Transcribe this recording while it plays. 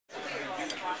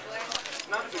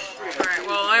Alright,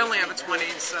 well, I only have a 20,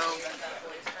 so...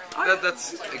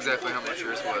 That's exactly how much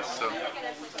yours was, so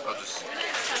I'll just...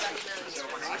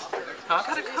 I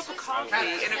got a cup of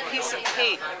coffee and a piece of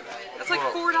cake. That's like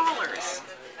 $4.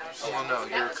 Well, no,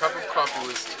 your cup of coffee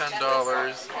was $10.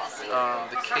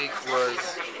 The cake was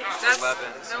 $11.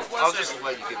 No, it wasn't. I'll just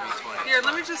let you give me 20. Here,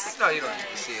 let me just... No, you don't need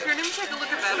to see it. Here, let me take a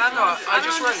look at that. I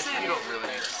just read it. understand. You don't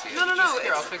really need to see it. No,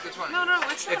 Here, I'll take the 20. No,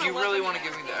 it's not If you really want to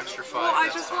give me the extra 5, Well, I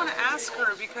that's just fine. want to ask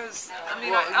her because, I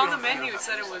mean, Well, on the menu it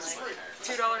said it was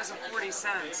 $2.40,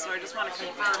 so I just want to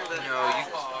confirm that... No,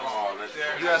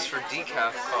 you asked for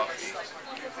decaf coffee,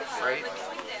 right?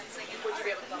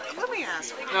 Let me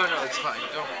ask her. No, it's fine. You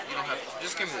don't have to.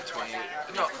 Just give me the 20.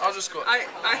 No, I'll just go. I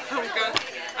don't get it.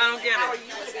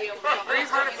 Are you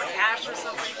part of for cash or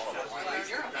something?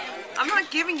 I'm not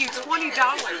giving you $20.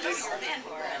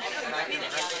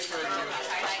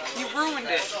 You ruined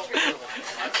it.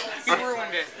 You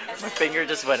ruined it. My finger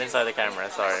just went inside the camera.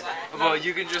 Sorry. Well,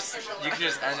 you can just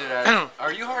end it at.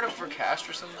 Are you hard up for cash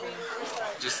or something?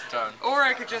 Just done. Or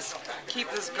I could just keep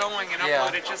this going and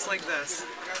upload it just like this.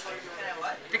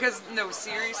 Because no,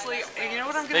 seriously, you know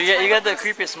what I'm gonna? You got the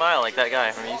creepiest smile like that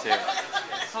guy from YouTube.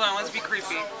 Hold on, let's be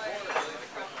creepy.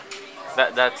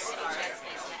 That's.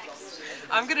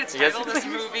 I'm gonna title this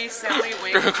movie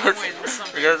 "Soundlyawake" Wins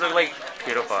something. You guys look like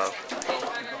pedophiles.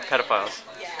 Pedophiles.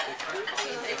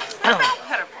 What about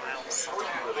pedophiles?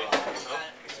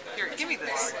 Here, give me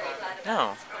this.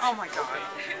 No. Oh my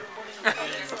god.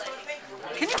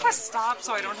 Can you press stop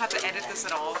so I don't have to edit this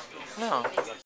at all? No.